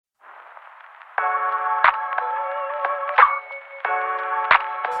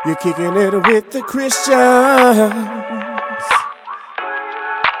You're kicking it with the Christians.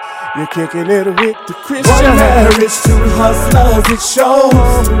 You're kicking it with the Christians. One marriage, two hustlers, it shows.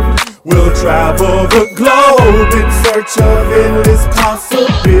 We'll travel the globe in search of endless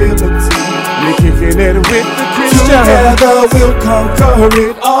possibility. You're kicking it with the Christians. Together we'll conquer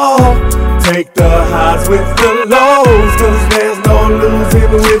it all. Take the highs with the lows, cause there's no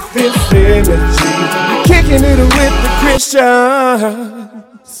losing with this energy. You're kicking it with the Christians.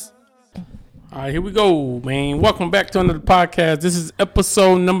 All right, here we go, man. Welcome back to another podcast. This is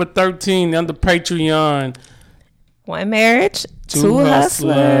episode number 13 under Patreon. One marriage, two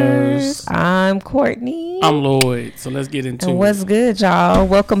hustlers. I'm Courtney. I'm Lloyd. So let's get into it. What's good, y'all?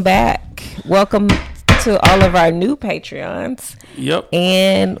 Welcome back. Welcome to all of our new Patreons. Yep.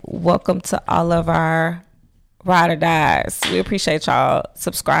 And welcome to all of our ride or dies. We appreciate y'all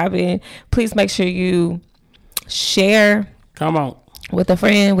subscribing. Please make sure you share. Come on. With a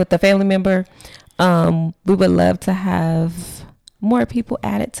friend, with a family member. We would love to have more people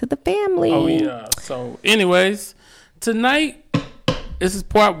added to the family. Oh, yeah. So, anyways, tonight, this is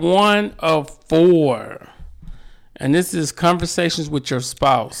part 1 of 4. And this is conversations with your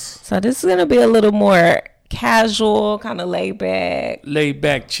spouse. So, this is going to be a little more casual, kind of laid back. Laid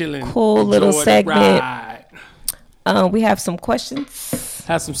back, chilling. Cool little segment. Ride. We have some questions.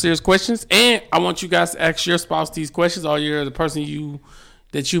 Have some serious questions, and I want you guys to ask your spouse these questions, or you're the person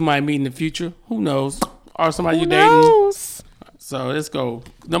that you might meet in the future. Who knows? Or somebody you're dating. So let's go.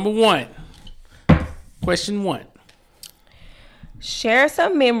 Number 1. Question 1. Share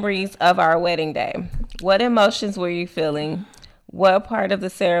some memories of our wedding day. What emotions were you feeling? What part of the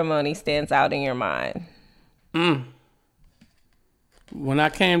ceremony stands out in your mind? When I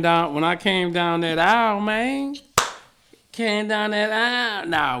came down that aisle, man. Came down that aisle.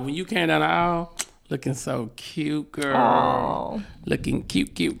 Nah, when you came down the aisle, looking so cute, girl. Aww. Looking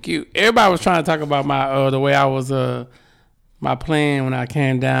cute. Everybody was trying to talk about my the way I was my plan when I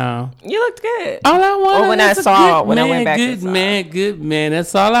came down. You looked good. All I wanted when I went back. Good man.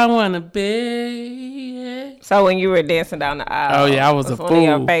 That's all I want to be. So when you were dancing down the aisle, oh yeah, I was a fool. One of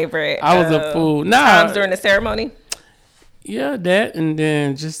your favorite. I was a fool. Times during the ceremony. Yeah, that, and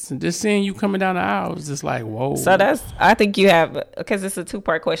then just seeing you coming down the aisle was just like, whoa. So I think you have, because it's a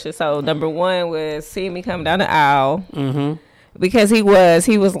 2-part question. So number 1 was seeing me come down the aisle. Mm-hmm. Because he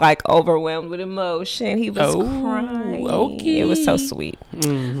was like overwhelmed with emotion. He was crying. Okay. It was so sweet.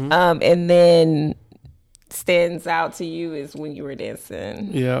 Mm-hmm. And then stands out to you is when you were dancing.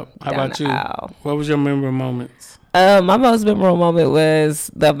 Yeah. How about you? Aisle. What was your memorable moments? My most memorable moment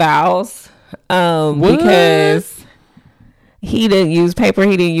was the vows. Because he didn't use paper.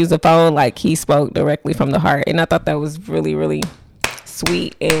 He didn't use a phone. Like, he spoke directly from the heart. And I thought that was really, really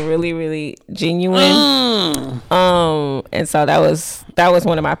sweet and really, really genuine. And so that was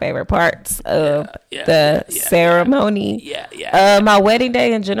one of my favorite parts of the ceremony. My wedding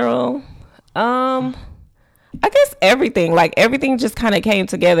day in general, I guess everything just kind of came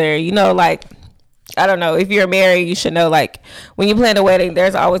together. You know, like, I don't know, if you're married, you should know, like, when you plan a wedding,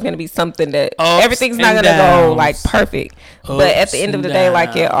 there's always going to be something that everything's not going to go like perfect. But at the end of the day,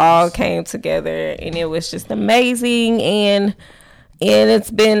 like, it all came together and it was just amazing. And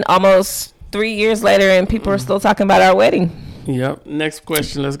it's been almost 3 years later and people are still talking about our wedding. Yep. Next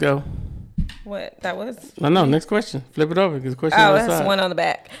question. Let's go. What that was? No. Next question. Flip it over. Because question. That's one on the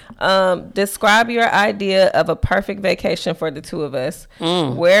back. Describe your idea of a perfect vacation for the two of us.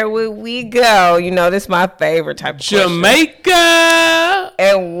 Where would we go? You know, this is my favorite type of Jamaica. Question.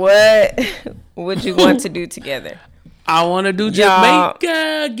 And what would you want to do together? I want to do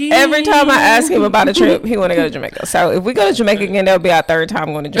Jamaica again. Every time I ask him about a trip, he want to go to Jamaica. So if we go to Jamaica again, that'll be our 3rd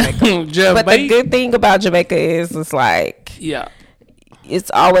time going to Jamaica. But the good thing about Jamaica is it's like,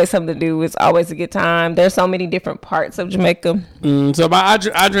 it's always something to do. It's always a good time. There's so many different parts of Jamaica. So my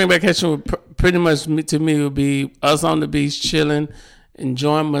dream vacation would pretty much to me would be us on the beach chilling,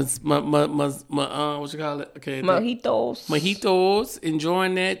 enjoying what you call it? Okay, mojitos.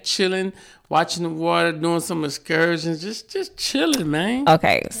 Enjoying that, chilling, watching the water, doing some excursions, just chilling, man.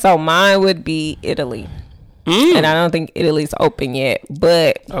 Okay, so mine would be Italy, and I don't think Italy's open yet,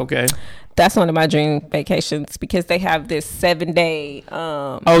 but okay. That's one of my dream vacations because they have this 7-day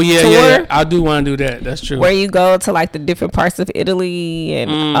tour. I do want to do that. That's true. Where you go to like the different parts of Italy and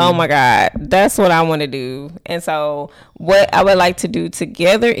oh my God, that's what I want to do. And so what I would like to do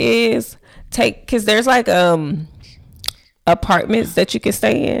together is because there's like apartments that you can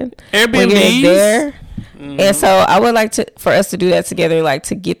stay in. Airbnbs. There. And so I would like for us to do that together, like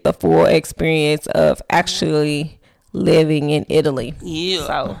to get the full experience of actually living in Italy. Yeah.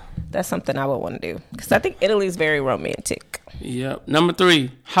 So that's something I would want to do because I think Italy is very romantic. Yep. Number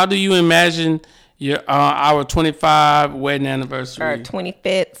 3. How do you imagine our 25 wedding anniversary? Our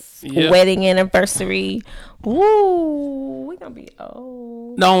 25th wedding anniversary. Ooh, we're gonna be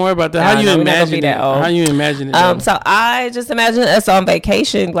old. Don't worry about that. How you imagine it? How you imagine it? Though? So I just imagine us on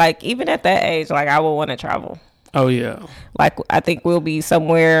vacation. Like even at that age, like I would want to travel. Oh yeah. Like I think we'll be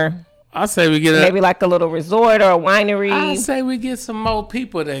somewhere. I say we get maybe like a little resort or a winery. I say we get some more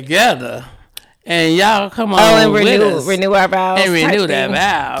people together, and y'all come on and renew our vows and renew that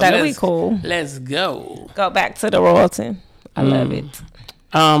vow. That'll be cool. Let's go. Go back to the Royalton. I love it.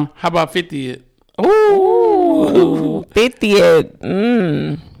 How about 50th? Ooh,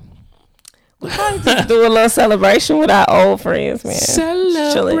 50th. We probably just do a little celebration with our old friends, man.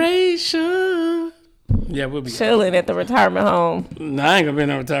 Celebration. Yeah, we'll be chilling at the retirement home. No, I ain't gonna be in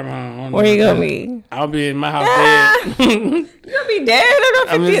the retirement home. Where you gonna be? I'll be in my house dead. You gonna be dead?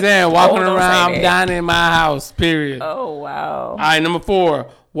 I'm just saying, walking around, dining in my house. Period. Oh wow. All right, number 4.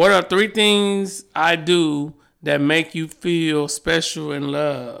 What are 3 things I do that make you feel special and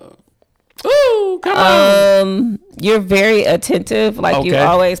loved? Ooh, come on. You're very attentive. Like you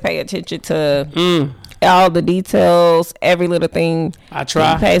always pay attention to all the details, every little thing. I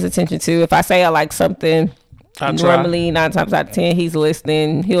try. He pays attention to. If I say I like something, normally 9 times out of 10 he's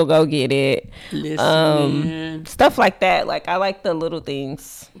listening. He'll go get it. Stuff like that. Like I like the little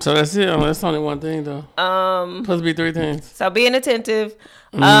things. So that's it. That's only one thing though. Supposed to be 3 things. So being attentive.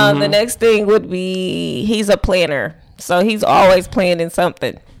 The next thing would be he's a planner. So he's always planning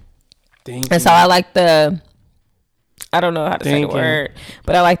something. And so I like I don't know how to say the word,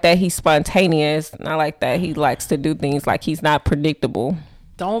 but I like that he's spontaneous, and I like that he likes to do things like he's not predictable.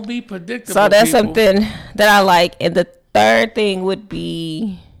 Don't be predictable. So that's something that I like. And the third thing would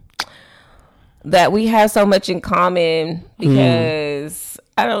be that we have so much in common because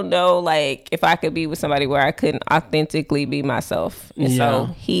I don't know, like if I could be with somebody where I couldn't authentically be myself. And so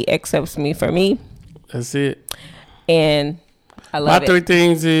he accepts me for me. That's it. And I love My 3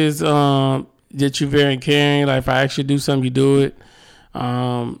 things is that you're very caring. Like if I actually do something, you do it.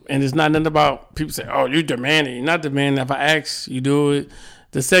 And it's not nothing about people say, "Oh, you're demanding." You're not demanding. If I ask, you do it.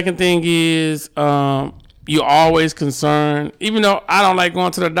 The second thing is you're always concerned. Even though I don't like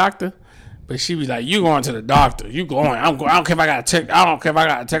going to the doctor, but she be like, "You going to the doctor? You going? I'm going. I don't care if I got to check. I don't care if I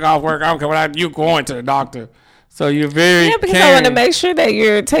got to take off work. I don't care what you going to the doctor." So you're very because caring. I want to make sure that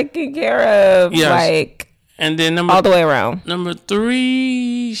you're taken care of. Yes. Like. And then all the way around. Number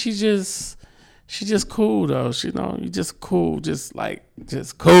 3, she just cool though. You just cool, just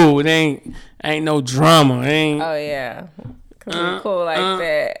cool. It ain't no drama. It ain't. Oh yeah, cause we cool like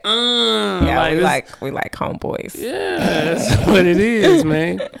that. Yeah, we like homeboys. Yeah, that's what it is,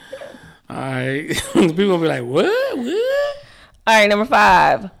 man. All right, people gonna be like, what? All right, number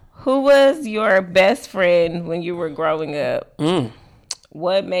 5. Who was your best friend when you were growing up?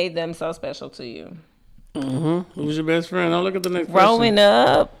 What made them so special to you? Who was your best friend? I'll look at the next growing question.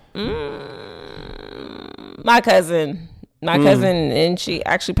 Up, my cousin, and she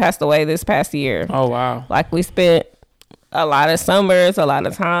actually passed away this past year. Oh wow! Like we spent a lot of summers, a lot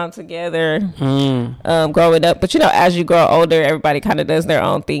of time together, growing up. But as you grow older, everybody kind of does their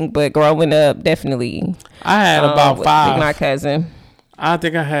own thing. But growing up, definitely, I had about 5. With my cousin, I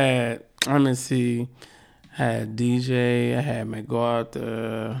think I had. Let me see. I had DJ. I had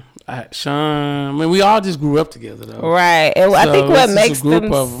MacArthur. I had Sean. I mean, we all just grew up together, though. Right. And I think what makes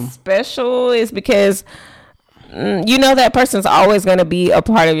them special is because that person's always going to be a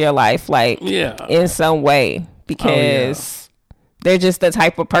part of your life, like in some way, because they're just the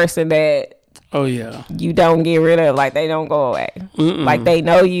type of person that you don't get rid of. Like they don't go away. Like they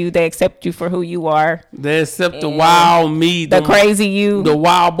know you, they accept you for who you are. They accept the wild me, the crazy you, the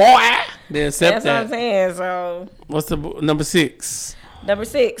wild boy. They accept that. That's what I'm saying. So what's the number 6? Number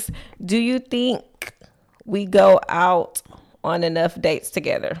 6, do you think we go out on enough dates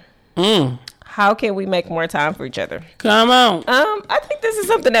together? How can we make more time for each other? Come on. I think this is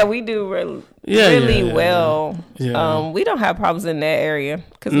something that we do really well. Yeah. We don't have problems in that area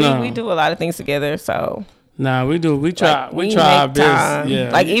because we do a lot of things together. So nah, we do. We try. We try our best. Yeah.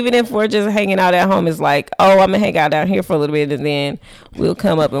 Like even if we're just hanging out at home, it's like, oh, I'm gonna hang out down here for a little bit, and then we'll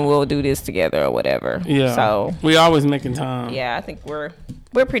come up and we'll do this together or whatever. Yeah. So we always making time. Yeah, I think we're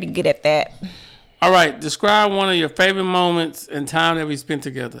pretty good at that. All right, describe one of your favorite moments and time that we spent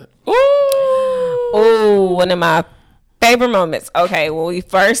together. Ooh, one of my favorite moments. Okay, when we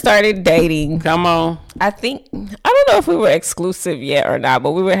first started dating. Come on. I don't know if we were exclusive yet or not,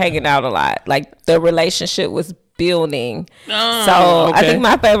 but we were hanging out a lot. Like the relationship was building. I think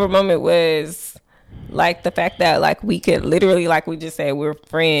my favorite moment was Like the fact that like we could literally, like we just said, we're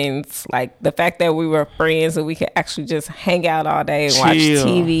friends. Like the fact that we were friends and we could actually just hang out all day and watch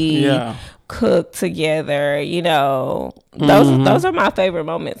TV, cook together. You know, those are my favorite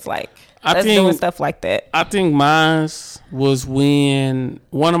moments. Like us doing stuff like that. I think mine was when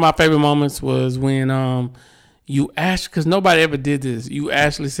one of my favorite moments was when you asked, because nobody ever did this. You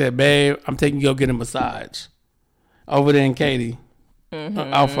actually said, "Babe, I'm taking you to go get a massage over there in Katy."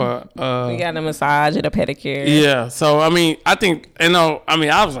 Out for we got a massage and a pedicure. Yeah, so I mean, I think I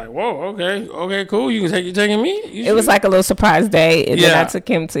was like, whoa, okay, cool. You taking me? It was like a little surprise date, and then I took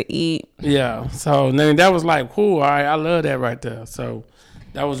him to eat. Yeah, so then that was like cool. All right, I love that right there. So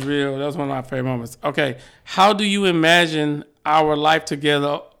that was real. That was one of my favorite moments. Okay, how do you imagine our life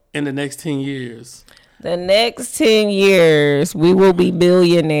together in the next 10 years? The next 10 years, we will be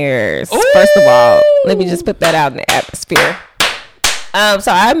billionaires. Ooh! First of all, let me just put that out in the atmosphere.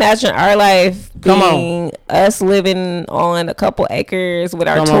 So I imagine our life being us living on a couple acres with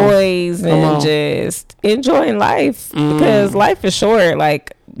our toys and just enjoying life because life is short.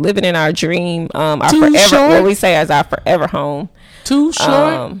 Like living in our dream, our forever, short. What we say as our forever home. Too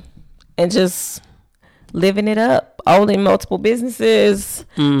short. And just living it up, owning multiple businesses,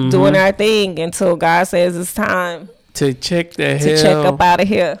 doing our thing until God says it's time to check up out of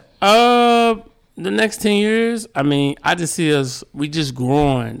here. The next 10 years, I mean, I just see us, we just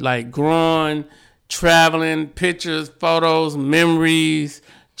growing, traveling, pictures, photos, memories,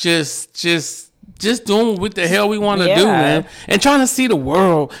 just doing what the hell we want to do, man. And trying to see the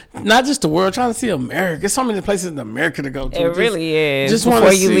world, not just the world, trying to see America. There's so many places in America to go to. It really is. Just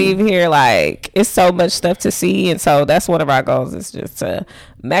before you leave here, like, it's so much stuff to see. And so that's one of our goals, is just to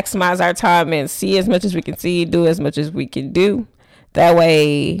maximize our time and see as much as we can see, do as much as we can do. That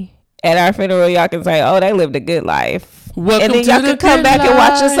way, at our funeral, y'all can say, "Oh, they lived a good life." Welcome, and then y'all can come back and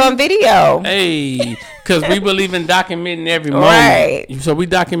watch us on video. Hey, because we believe in documenting every moment. Right. So we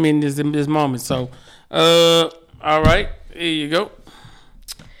documenting this moment. So, all right, here you go.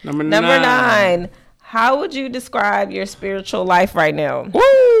 Number 9. How would you describe your spiritual life right now?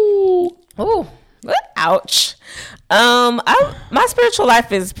 Ooh. Ouch. My spiritual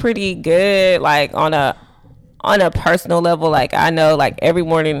life is pretty good. Like on a personal level, like I know, like every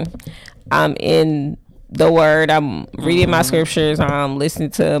morning I'm in the Word, I'm reading my scriptures, I'm listening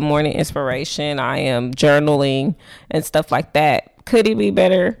to morning inspiration, I am journaling and stuff like that. Could it be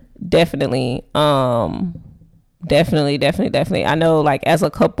better? Definitely. Definitely. I know, like as a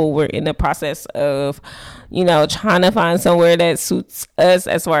couple, we're in the process of, trying to find somewhere that suits us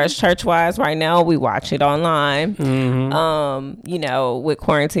as far as church wise. Right now, we watch it online, with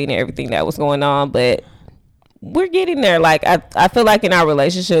quarantine and everything that was going on, but we're getting there. Like I feel like in our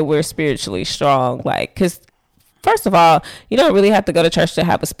relationship we're spiritually strong, like because first of all, you don't really have to go to church to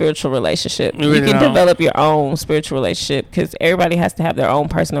have a spiritual relationship. You can develop your own spiritual relationship, because everybody has to have their own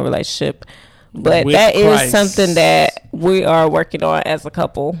personal relationship, but that Christ is something that we are working on as a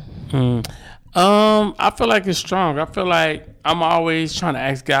couple. I feel like it's strong. I feel like I'm always trying to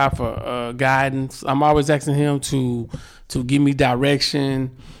ask God for guidance. I'm always asking him to give me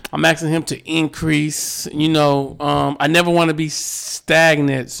direction. I'm asking him to increase, I never want to be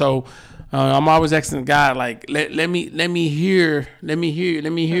stagnant. So I'm always asking God, like, let me hear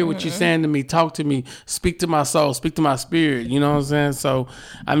what you're saying to me. Talk to me, speak to my soul, speak to my spirit. You know what I'm saying? So,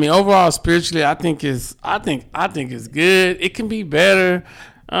 I mean, overall, spiritually, I think it's good. It can be better.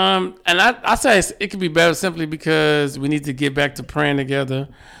 And I say it can be better simply because we need to get back to praying together.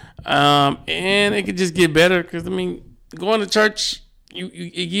 And it could just get better because, I mean, going to church,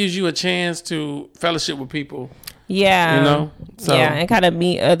 it gives you a chance to fellowship with people. Yeah. So. Yeah, and kind of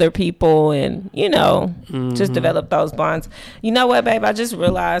meet other people and, just develop those bonds. You know what, babe? I just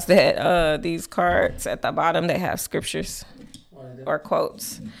realized that these cards at the bottom, they have scriptures or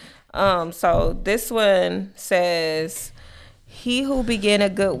quotes. So this one says, "He who began a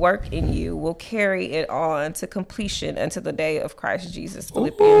good work in you will carry it on to completion until the day of Christ Jesus."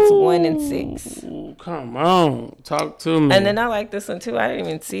 Philippians 1:6. Come on, talk to me. And then I like this one too. I didn't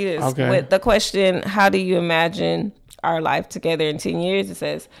even see this. Okay. With the question, how do you imagine our life together in 10 years? It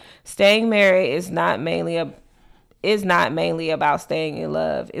says, "Staying married is not mainly about staying in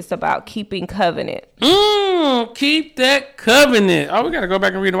love. It's about keeping covenant." Keep that covenant. Oh, we got to go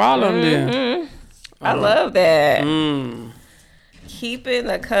back and read all of them then. I love that. Keeping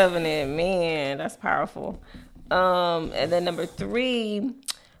the covenant, man, that's powerful. And then number 3,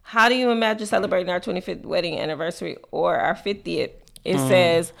 how do you imagine celebrating our 25th wedding anniversary or our 50th? It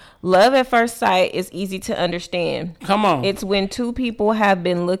says, "Love at first sight is easy to understand. Come on. It's when two people have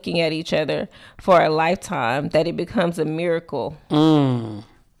been looking at each other for a lifetime that it becomes a miracle."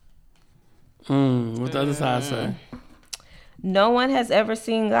 What the other side say? No one has ever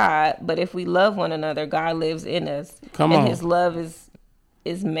seen God, but if we love one another, God lives in us. Come on. And his love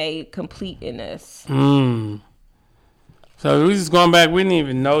is made complete in us. So we just going back. We didn't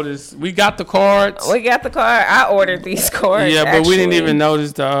even notice. We got the cards. I ordered these cards. Yeah, but we didn't even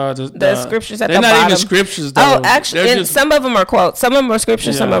notice the scriptures at the bottom. They're not even scriptures, though. Oh, actually, some of them are quotes. Some of them are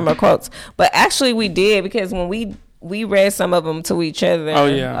scriptures. Yeah. Some of them are quotes. But actually, we did, because when we read some of them to each other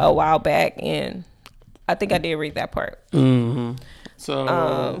a while back, and I think I did read that part. Mm-hmm.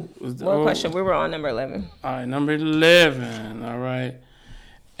 So, one question. We were on number 11. All right, number 11. All right.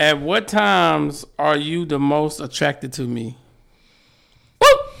 At what times are you the most attracted to me? Woo!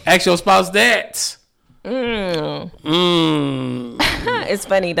 Ask your spouse that. It's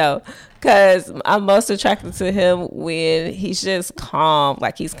funny though, because I'm most attracted to him when he's just calm,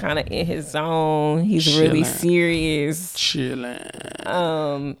 like he's kind of in his zone. He's chilling. Really serious. Chilling.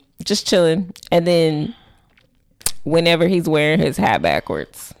 Just chilling. And then whenever he's wearing his hat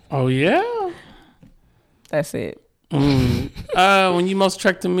backwards. Oh, yeah? That's it. When you most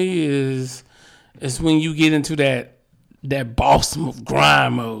attracted to me is when you get into that boss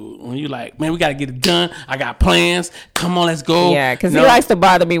grind mode. When you like, man, we got to get it done. I got plans. Come on, let's go. Yeah, because he likes to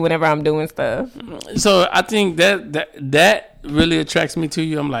bother me whenever I'm doing stuff. So I think that really attracts me to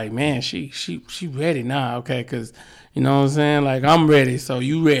you. I'm like, man, she ready now, okay? Because, you know what I'm saying? Like, I'm ready, so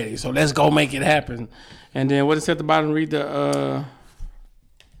you ready. So let's go make it happen. And then what is at the bottom? Read the...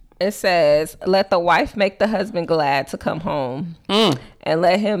 It says, let the wife make the husband glad to come home, and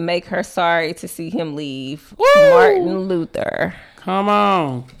let him make her sorry to see him leave. Woo! Martin Luther. Come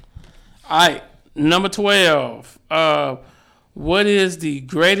on. All right, number 12. What is the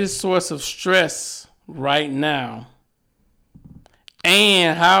greatest source of stress right now?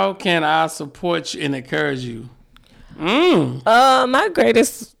 And how can I support you and encourage you? My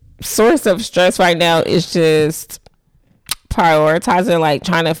greatest source of stress right now is just prioritizing, like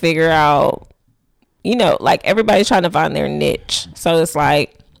trying to figure out, like everybody's trying to find their niche. So it's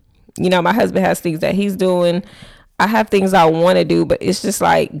like, my husband has things that he's doing. I have things I want to do, but it's just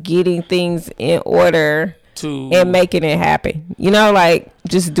like getting things in order and making it happen. Like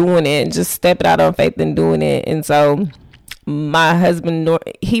just doing it and just stepping out on faith and doing it. And so my husband,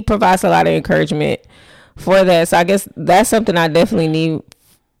 he provides a lot of encouragement for that. So I guess that's something I definitely need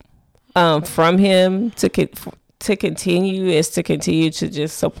from him to continue to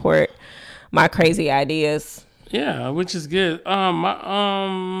just support my crazy ideas. Yeah, which is good. How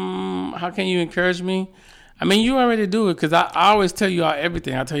can you encourage me? I mean, you already do it, because I always tell you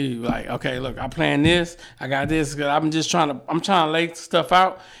everything. I tell you, like, okay, look, I plan this, I got this, because I'm trying to lay stuff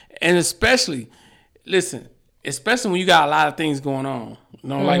out. And especially when you got a lot of things going on.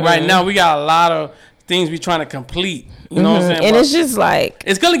 Like right now, we got a lot of things we trying to complete. You know what I'm saying? And it's just like,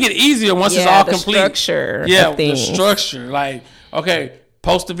 it's gonna get easier once it's all complete. Structure. Yeah, the structure. Like, okay,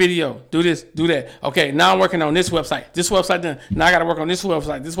 post a video, do this, do that. Okay, now I'm working on this website. This website done. Now I gotta work on this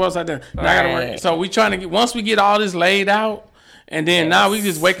website. This website done. Now I gotta work. So we trying to get, once we get all this laid out, and then now we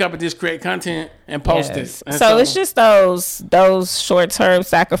just wake up and just create content and post it. And so it's just those short-term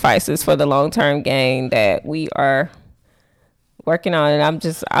sacrifices for the long-term gain that we are working on, and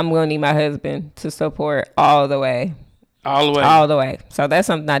I'm gonna need my husband to support all the way. So that's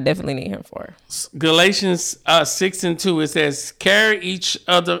something I definitely need him for. Galatians 6:2, it says, carry each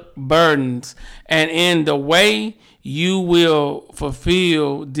other burdens, and in the way you will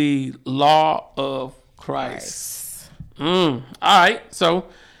fulfill the law of Christ. All right. So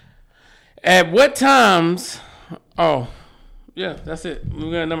at what times? Oh, yeah, that's it. We're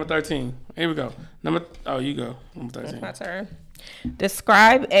going to number 13. Here we go. You go. Number 13. That's my turn.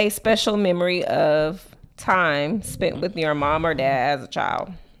 Describe a special memory of time spent with your mom or dad as a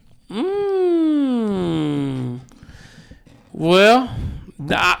child. Well,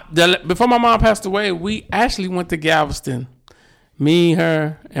 before my mom passed away, we actually went to Galveston. Me,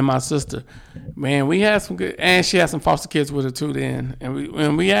 her, and my sister. Man, we had some good, and she had some foster kids with her too then.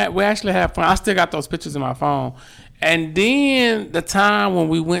 And we actually had fun. I still got those pictures in my phone. And then the time when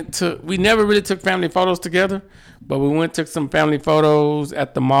we never really took family photos together, but we took some family photos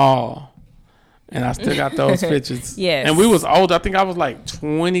at the mall. And I still got those pictures. Yes. And we was old. I think I was like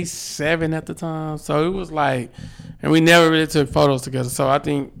 27 at the time. So it was like, and we never really took photos together. So I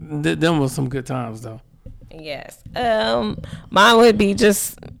think them was some good times though. Yes. Mine would be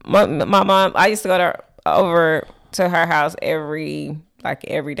just my mom. I used to go over to her house every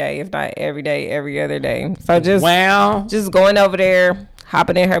day, if not every day, every other day. So just going over there,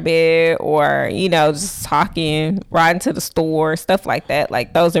 hopping in her bed, or just talking, riding to the store, stuff like that.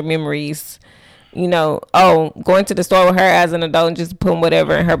 Like those are memories going to the store with her as an adult and just putting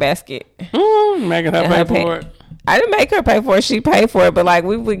whatever in her basket. Making her pay for it. I didn't make her pay for it. She paid for it, but like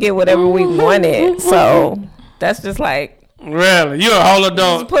we would get whatever we wanted. So that's just like. Really? You're a whole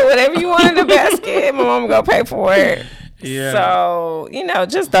adult. Just put whatever you want in the basket. My mom gonna pay for it. Yeah. So,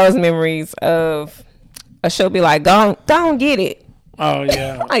 just those memories of she'll be like, don't get it. Oh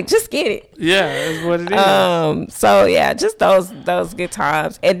yeah. Like, just get it. Yeah, that's what it is. So yeah, just those good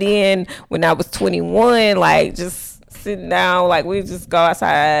times. And then when I was 21, like just sitting down, like we just go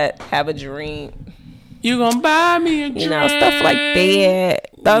outside, have a drink. You gonna buy me a drink? Stuff like that.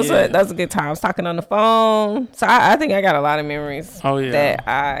 Those are good times. Talking on the phone. So I think I got a lot of memories. Oh yeah. That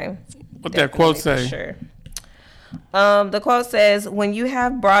I. What that quote say? Sure. The quote says, "When you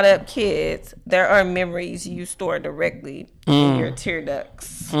have brought up kids, there are memories you store directly in your tear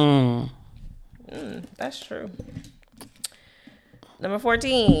ducts." That's true. Number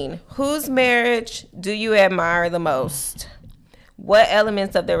 14. Whose marriage do you admire the most? What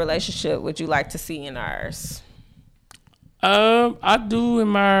elements of their relationship would you like to see in ours? I do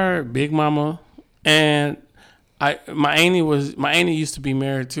admire Big Mama, and my auntie used to be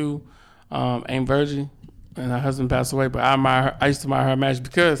married too, Aunt Virgie, and her husband passed away. But I used to admire her marriage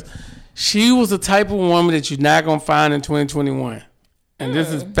because she was the type of woman that you're not gonna find in 2021, and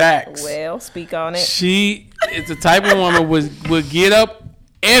this is facts. Well, speak on it. She is the type of woman would get up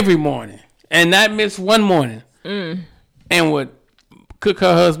every morning and not miss one morning, and would cook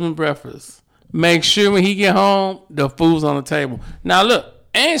her husband breakfast. Make sure when he get home, the food's on the table. Now look,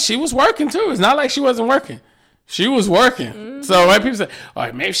 and she was working too. It's not like she wasn't working. She was working. So when people say, "Oh,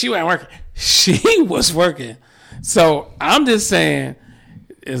 maybe she wasn't working," she was working. So I'm just saying,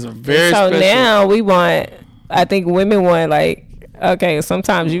 it's a very special. So now I think women want like, okay,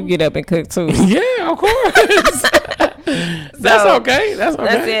 sometimes you get up and cook too. Yeah, of course. That's okay. That's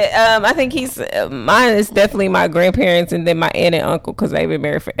it. I think mine is definitely my grandparents and then my aunt and uncle because they've been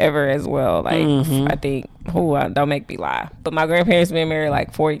married forever as well. Like I think, don't make me lie, but my grandparents been married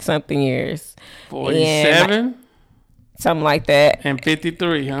like 40 something years. 47? Something like that. And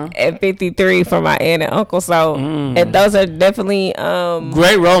 53, huh? And 53 for my aunt and uncle. So, and those are definitely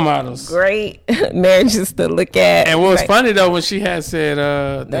great role models. Great marriages to look at. And what was funny though when she had said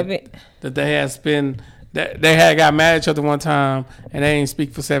that they had spent. They had got mad at each other one time and they didn't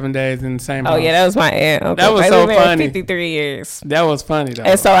speak for 7 days in the same house. Oh yeah, that was my aunt. Uncle. That was so funny. 53 years. That was funny though.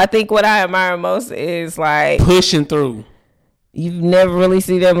 And so I think what I admire most is like pushing through. You never really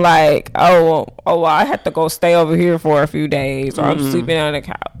see them like, well, I have to go stay over here for a few days or I'm sleeping on the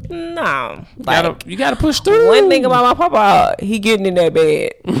couch. No. You gotta push through. One thing about my papa, he getting in that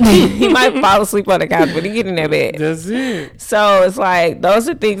bed. He might fall asleep on the couch, but he getting in that bed. That's it. So it's like, those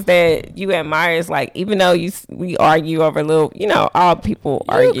are things that you admire. It's like, even though we argue over little, all people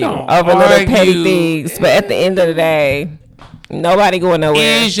argue over little petty things, but at the end of the day, nobody going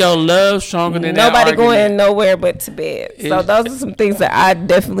nowhere. Is your love stronger than nobody going nowhere but to bed? So those are some things that I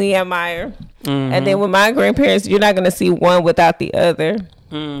definitely admire. And then with my grandparents, you're not going to see one without the other.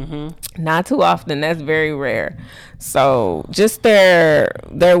 Not too often. That's very rare. So just their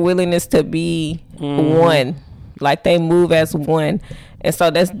willingness to be one, like they move as one. And so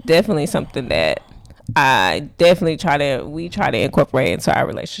that's definitely something that we try to incorporate into our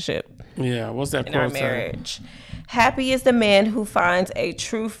relationship. Yeah, what's that in our marriage? Happy is the man who finds a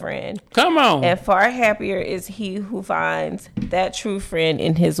true friend. Come on. And far happier is he who finds that true friend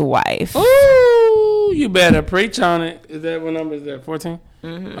in his wife. Ooh, you better preach on it. Is that what number is that? 14? Oh,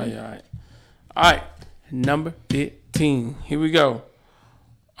 yeah, all right. All right, number 15. Here we go.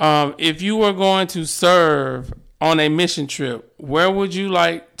 If you were going to serve on a mission trip, where would you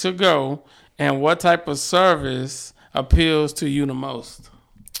like to go, and what type of service appeals to you the most?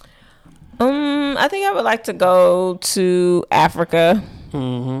 I think I would like to go to Africa.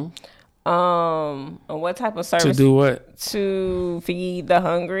 And what type of service? To do what? To feed the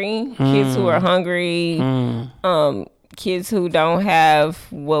hungry, kids who are hungry, kids who don't have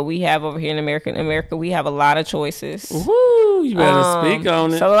what we have over here in America. In America, we have a lot of choices. Ooh, you better speak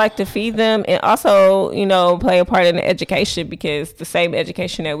on it. So I like to feed them and also, play a part in the education because the same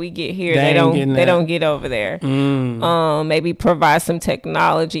education that we get here, they don't get over there. Maybe provide some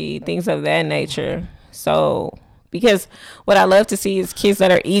technology, things of that nature. So because what I love to see is kids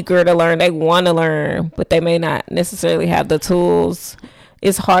that are eager to learn. They want to learn, but they may not necessarily have the tools.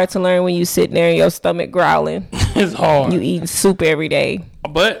 It's hard to learn when you sitting there and your stomach growling. It's hard. You eating soup every day.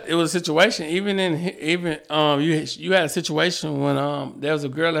 But it was a situation. You had a situation when there was a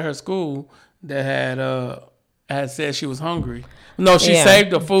girl at her school that had said she was hungry. No, she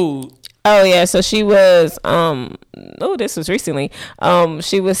saved the food Oh yeah, so she was this was recently.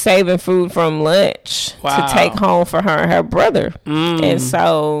 She was saving food from lunch to take home for her and her brother. And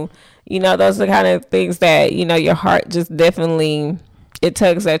so, those are the kind of things that, your heart just definitely, it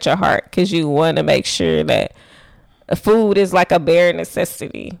tugs at your heart because you want to make sure that food is like a bare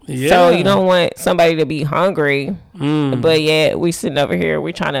necessity. Yeah. So you don't want somebody to be hungry, but yet we sitting over here,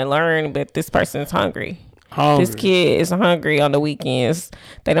 we're trying to learn, but this person's hungry. This kid is hungry on the weekends.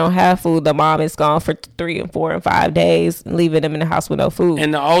 They don't have food. The mom is gone for 3 and 4 and 5 days, leaving them in the house with no food.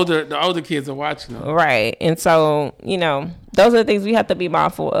 And the older kids are watching them. Right. And so, those are the things we have to be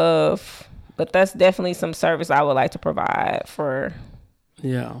mindful of. But that's definitely some service I would like to provide for.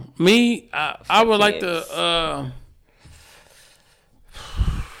 Yeah. Me, I would like to,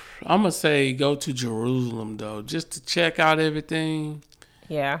 I'm going to say go to Jerusalem, though, just to check out everything.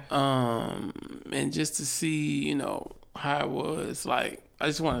 Yeah. And just to see, how it was. Like, I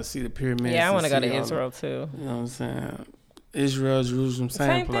just want to see the pyramids. Yeah, I want to go to Israel too. You know what I'm saying? Israel, Jerusalem,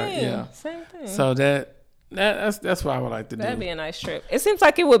 same place. Thing. Yeah, same thing. So that's what I would like to do. That'd be a nice trip. It seems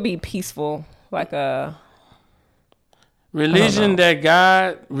like it would be peaceful, like a religion that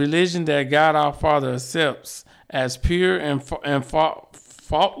God our Father accepts as pure and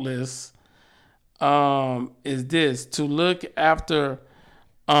faultless. Is this to look after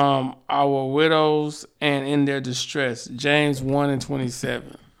our widows and in their distress. James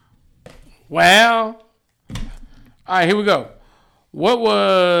 1:27. Well, all right, here we go. What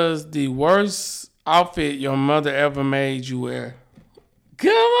was the worst outfit your mother ever made you wear?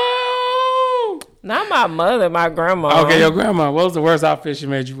 Come on! Not my mother, my grandma. Okay, your grandma. What was the worst outfit she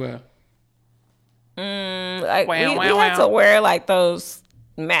made you wear? We had to wear like those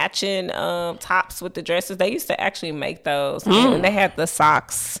matching tops with the dresses. They used to actually make those, and they had the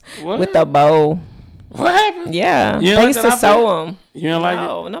socks with the bow. What happened? Yeah, they used to sew them. You don't like it?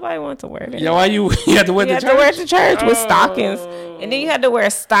 No, nobody wanted to wear that. Yeah, why you had to wear the church? You had to wear the church with stockings, and then you had to wear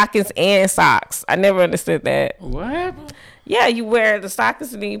stockings and socks. I never understood that. What happened? Yeah, you wear the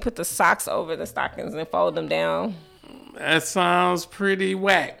stockings and then you put the socks over the stockings and fold them down. That sounds pretty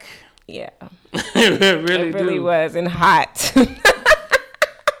whack. Yeah, it really was, and hot.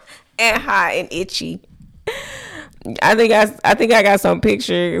 And hot and itchy. I think I got some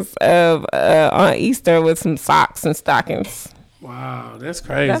pictures of on Easter with some socks and stockings. Wow, that's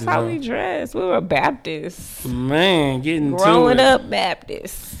crazy. That's how we dressed. We were Baptists. Man, growing up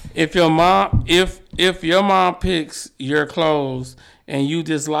Baptists. If your mom picks your clothes and you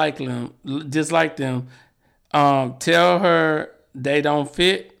dislike them, tell her they don't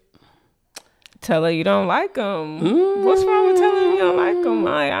fit. Tell her you don't like them. What's wrong with telling her you don't like them?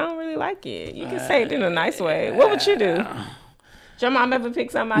 I don't really like it. You can say it in a nice way. What would you do? Did your mom ever pick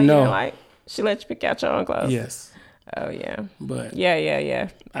something out you didn't like? She let you pick out your own clothes? Yes. Oh, yeah. But yeah.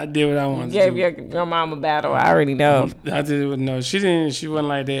 I did what I wanted to do. Gave your mom a battle. I already know. I did. No, she didn't. She wasn't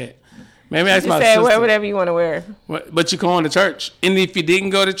like that. Maybe that's my sister. Wear whatever you want to wear. But you going to church. And if you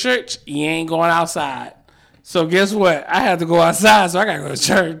didn't go to church, you ain't going outside. So guess what? I had to go outside, so I got to go to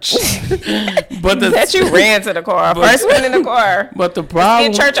church. But that you ran to the car. First one in the car. But the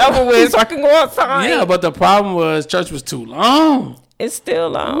problem... Get church over with so I can go outside. Yeah, but the problem was church was too long. It's still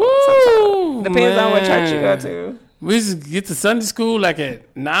long. Woo, depends on what church you go to. We used to get to Sunday school like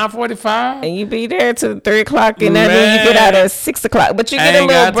at 9:45. And you be there till 3 o'clock, and then you get out at 6 o'clock. But you get a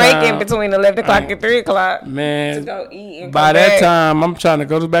little break in between 11 o'clock and 3 o'clock. Man, to go eat and by that time, I'm trying to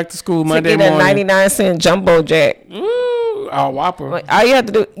go back to school Monday morning. To get a 99-cent Jumbo Jack. Ooh, a Whopper. All you have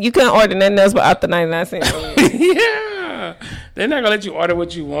to do, you can't order nothing else but out the 99 cents. Yeah. They're not going to let you order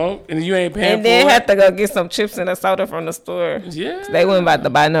what you want, and you ain't paying for it. And then have to go get some chips and a soda from the store. Yeah. They weren't about to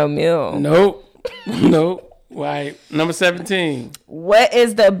buy no meal. Nope. Right. Number 17. What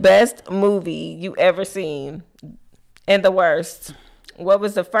is the best movie you ever seen? And the worst? What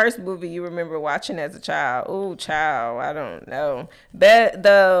was the first movie you remember watching as a child? Ooh, child, I don't know.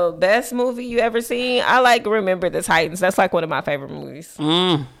 The best movie you ever seen? I like Remember the Titans. That's like one of my favorite movies.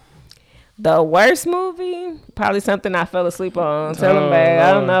 The worst movie? Probably something I fell asleep on. Tell them back.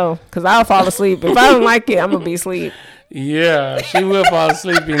 I don't know. Because I'll fall asleep. If I don't like it, I'm going to be asleep. Yeah, she will fall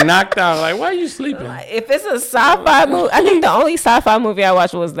asleep, be knocked out. Like, why are you sleeping? If it's a sci-fi movie, I think the only sci-fi movie I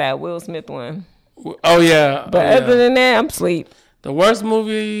watched was that Will Smith one. Oh, yeah. But other than that, I'm asleep. The worst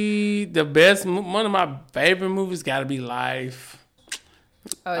movie, the best, one of my favorite movies got to be Life.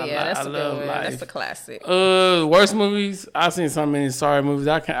 Oh, yeah, that's a good one. Life. That's a classic. Worst movies, I've seen so many sorry movies.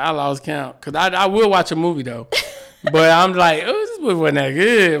 I lost count. Because I will watch a movie, though. But I'm like, this movie wasn't that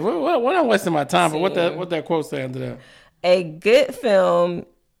good. What I'm wasting my time for? What that quote say under there? A good film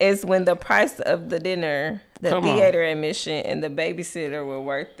is when the price of the dinner, the theater admission, and the babysitter were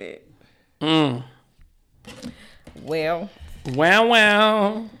worth it. Well.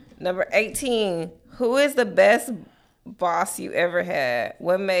 Wow. Number 18. Who is the best boss you ever had?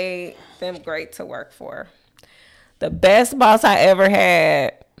 What made them great to work for? The best boss I ever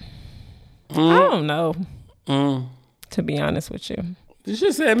had. I don't know. To be honest with you. You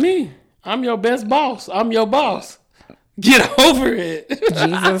should say me. I'm your best boss. I'm your boss. Get over it.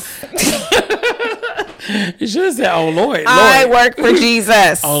 Jesus. You should have said, oh, Lord. I work for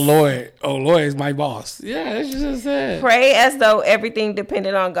Jesus. Oh, Lord. Oh, Lord is my boss. Yeah, that's what you should have said. Pray as though everything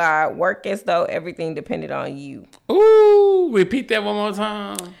depended on God. Work as though everything depended on you. Ooh, repeat that one more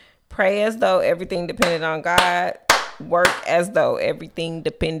time. Pray as though everything depended on God. Work as though everything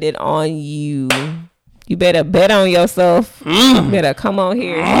depended on you. You better bet on yourself. You better come on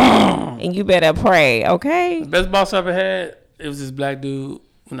here and you better pray, okay? The best boss I ever had, it was this black dude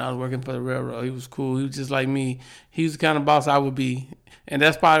when I was working for the railroad. He was cool. He was just like me. He was the kind of boss I would be. And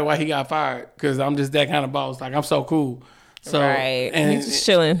that's probably why he got fired, because I'm just that kind of boss. Like, I'm so cool. So, right. And he's just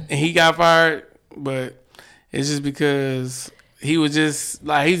chilling. And he got fired, but it's just because he was just,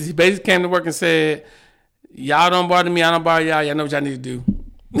 like, he basically came to work and said, y'all don't bother me, I don't bother y'all. Y'all know what y'all need to do.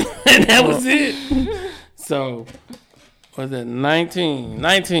 And that was it. So, was it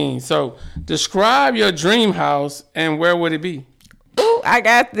 19? So, describe your dream house and where would it be? Ooh, I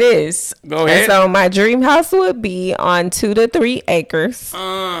got this. Go ahead. And so, my dream house would be on 2 to 3 acres.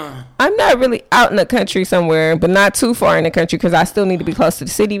 I'm not really out in the country somewhere, but not too far in the country because I still need to be close to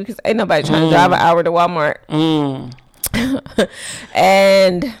the city because ain't nobody trying to drive an hour to Walmart.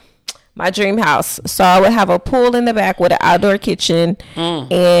 And my dream house. So I would have a pool in the back with an outdoor kitchen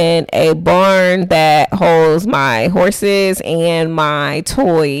and a barn that holds my horses and my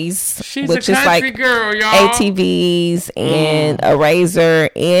toys. She's which a is country like girl, y'all. ATVs and a razor,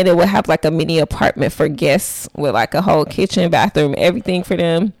 and it would have like a mini apartment for guests with like a whole kitchen, bathroom, everything for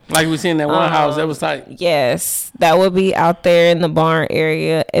them. Like we seen that one house that was like, yes, that would be out there in the barn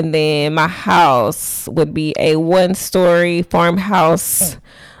area. And then my house would be a 1-story farmhouse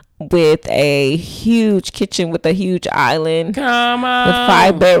with a huge kitchen with a huge island. Come on. With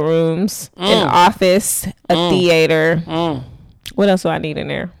 5 bedrooms, an office, a theater. What else do I need in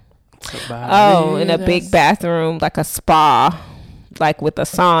there? And a big bathroom, like a spa, like with a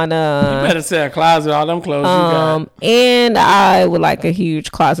sauna. You better say a closet, all them clothes you got. And I would like a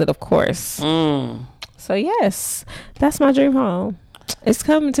huge closet, of course. So yes, that's my dream home. It's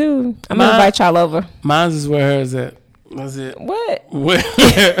coming too. I'm gonna invite y'all over. Mine's is where hers at. That's it. What?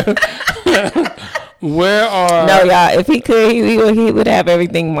 Where are... No, y'all. If he could, he would have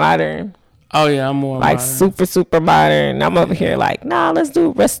everything modern. Oh, yeah, I'm more like modern. super modern. I'm over here like, nah, let's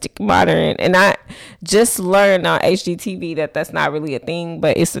do rustic modern. And I just learned on HGTV that that's not really a thing,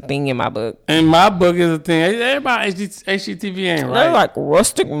 but it's a thing in my book. In my book is a thing. Everybody HGTV ain't right. They're like,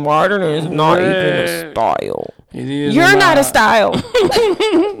 rustic modern is not even a style. It is. You're not a style.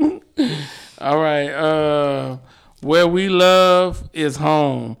 All right. Where we love is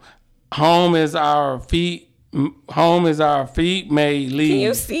home. Home is our feet. Home is our feet may leave. Can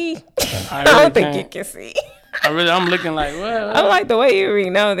you see? I don't think you can see. I'm looking like, what? I like the way you read.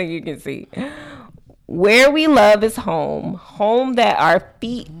 I don't think you can see. Where we love is home. Home that our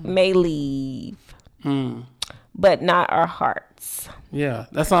feet may leave. But not our hearts. Yeah,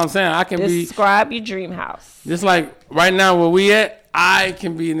 that's what I'm saying. I can Describe your dream house. Just like right now where we at, I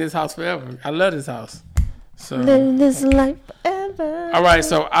can be in this house forever. I love this house. So, living this life forever. All right,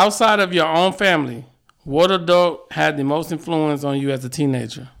 so outside of your own family, what adult had the most influence on you as a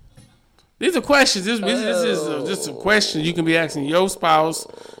teenager? These are questions. This is just a question you can be asking your spouse,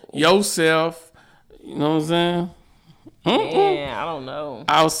 yourself. You know what I'm saying? Yeah, I don't know.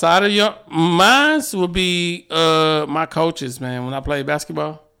 Outside of your... Mine would be my coaches, man. When I played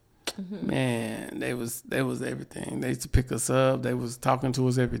basketball, man, they was everything. They used to pick us up. They was talking to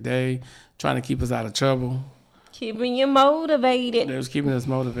us every day, trying to keep us out of trouble. Keeping you motivated. They was keeping us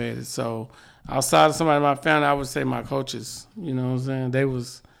motivated. So outside of somebody in my family, I would say my coaches. You know what I'm saying? They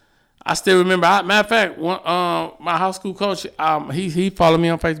was... I still remember. Matter of fact, my high school coach, he followed me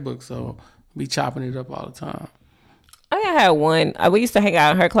on Facebook, so we chopping it up all the time. I had one. We used to hang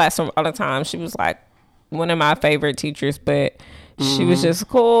out in her classroom all the time. She was like one of my favorite teachers, but she was just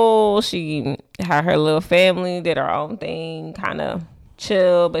cool. She had her little family, did her own thing, kind of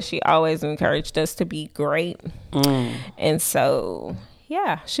chill, but she always encouraged us to be great. And so,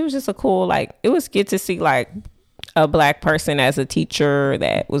 yeah, she was just a cool, like, it was good to see, like, a black person as a teacher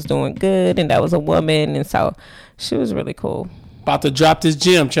that was doing good, and that was a woman, and so she was really cool. About to drop this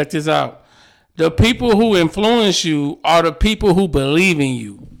gem. Check this out. The people who influence you are the people who believe in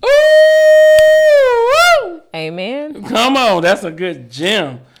you. Ooh! Amen. Come on, that's a good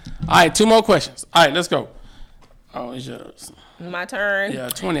gem. All right, 2 more questions. All right, let's go. Oh, it's yours. My turn. Yeah,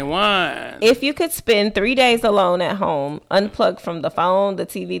 21. If you could spend 3 days alone at home, unplugged from the phone, the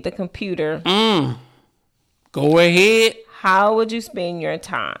TV, the computer. Go ahead. How would you spend your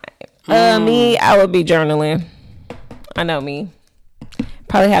time? Me, I would be journaling. I know me.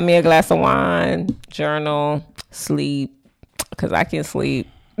 Probably have me a glass of wine, journal, sleep, because I can sleep.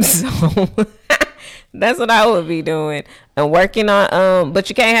 So that's what I would be doing. And working on, but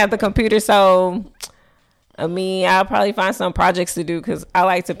you can't have the computer, so I'll probably find some projects to do because I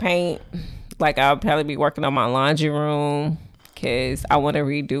like to paint. Like, I'll probably be working on my laundry room because I want to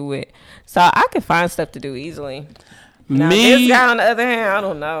redo it. So I could find stuff to do easily. Now, this guy on the other hand, I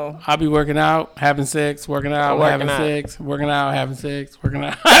don't know. I'll be working out, having sex, working out, having sex, working out, having sex, working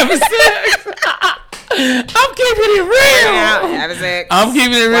out, having sex. I'm keeping it real. Having sex. I'm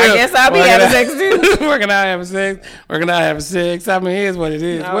keeping it real. Well, I guess I'll be having sex too. Working out, having sex. Working out, having sex. I mean, here's what it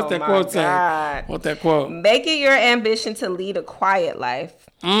is. What's that quote say? What's that quote? Make it your ambition to lead a quiet life.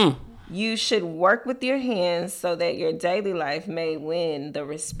 You should work with your hands so that your daily life may win the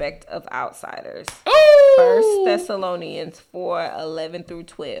respect of outsiders. Ooh. 1 Thessalonians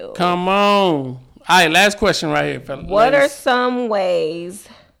 4:11-12. Come on. All right, last question right here, fellas. What are some ways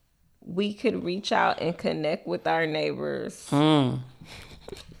we could reach out and connect with our neighbors?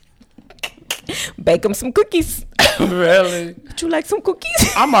 Bake them some cookies. Really? Would you like some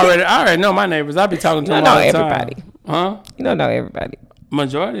cookies? I already know my neighbors. I be talking to them all the time. Everybody. Huh? You don't know everybody.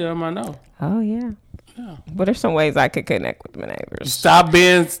 Majority of them I know. Oh, yeah. What are some ways I could connect with my neighbors? Stop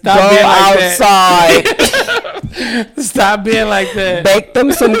being outside. Stop being like that. Bake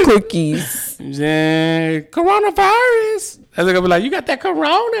them some cookies. Yeah, coronavirus. They're gonna be like, you got that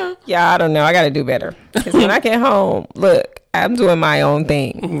corona. Yeah, I don't know. I got to do better. Because when I get home, look, I'm doing my own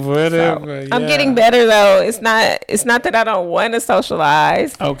thing. Whatever. So, I'm getting better though. It's not that I don't want to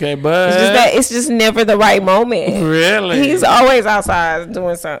socialize. Okay, but it's just that it's just never the right moment. Really? He's always outside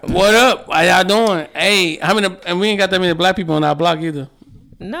doing something. What up? How y'all doing? Hey, how many? And we ain't got that many black people on our block either.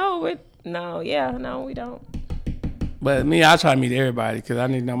 No, we don't. But me, I try to meet everybody because I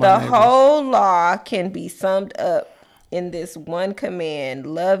need to know my neighbors. The whole law can be summed up in this one command: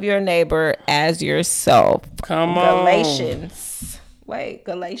 love your neighbor as yourself. Come on. Galatians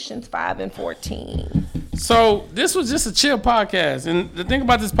 5:14. So this was just a chill podcast, and the thing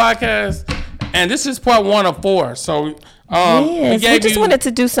about this podcast, and this is part 1 of 4. So we just wanted to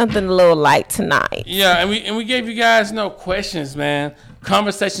do something a little light tonight. Yeah, and we gave you guys no questions, man.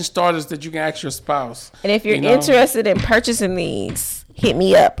 Conversation starters that you can ask your spouse. And if you're interested in purchasing these, hit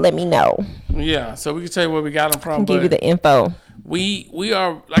me up. Let me know. Yeah, so we can tell you where we got them from. Give you the info. We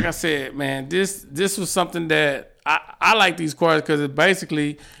are, like I said, man. This was something that I like these cards because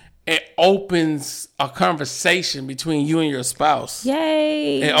it opens a conversation between you and your spouse.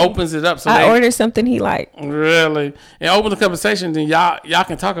 Yay! It opens it up. So I ordered something he liked. Really? It opens the conversation, then y'all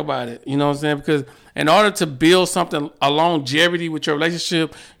can talk about it. You know what I'm saying? Because in order to build a longevity with your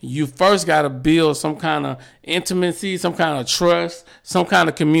relationship, you first got to build some kind of intimacy, some kind of trust, some kind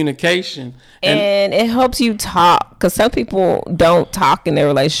of communication. And it helps you talk, because some people don't talk in their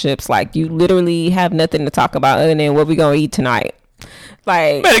relationships. Like, you literally have nothing to talk about other than what we going to eat tonight.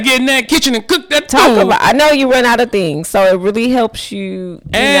 Like, better get in that kitchen and cook that food. I know you run out of things, so it really helps you,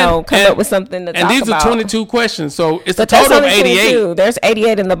 come up with something to talk about. And these are 22 questions, so it's a total of 88. 22. There's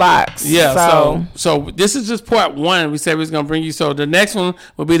 88 in the box. Yeah, so this is just part 1. We said we was gonna bring you. So the next one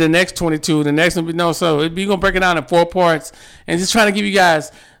will be the next 22. The next one will be So we're gonna break it down in 4 parts, and just trying to give you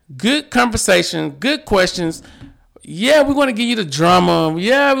guys good conversation, good questions. Yeah, we want to give you the drama.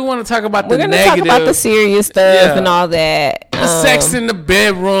 Yeah, we want to talk about the negative. We're going to talk about the serious stuff and all that. The sex in the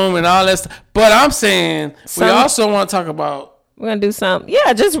bedroom and all that stuff. But I'm saying we also want to talk about... We're going to do some,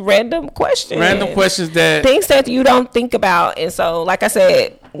 just random questions. Random questions that... Things that you don't think about. And so, like I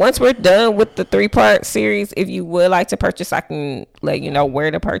said, once we're done with the 3-part series, if you would like to purchase, I can let you know where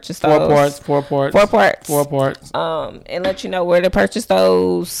to purchase those. 4 parts. And let you know where to purchase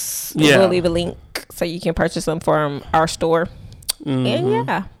those. Yeah. We'll leave a link so you can purchase them from our store. Mm-hmm.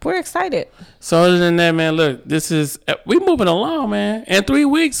 And we're excited. So other than that, man, look, we moving along, man. In 3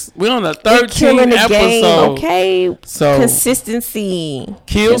 weeks, we're on the 13th episode. Game, okay, so consistency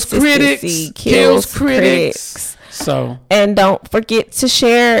kills critics. So, and don't forget to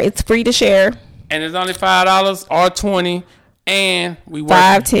share. It's free to share. And it's only $5 or $20. And we work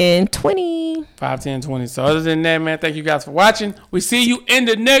 5, 10, 20. 5, 10, 20. So other than that, man, thank you guys for watching. We see you in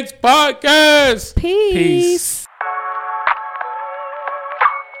the next podcast. Peace.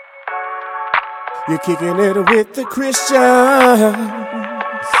 You're kicking it with the Christians.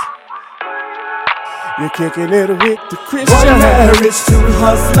 You're kicking it with the Christian. One marriage, two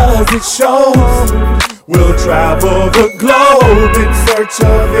hustlers, it shows. We'll travel the globe in search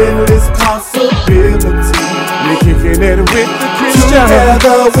of endless possibilities. You're kicking it with the Christian.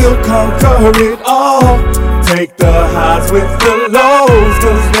 Together we'll conquer it all. Take the highs with the lows,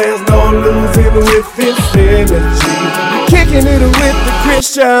 'cause there's no losing with this energy. You're kicking it with the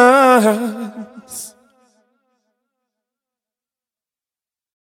Christian.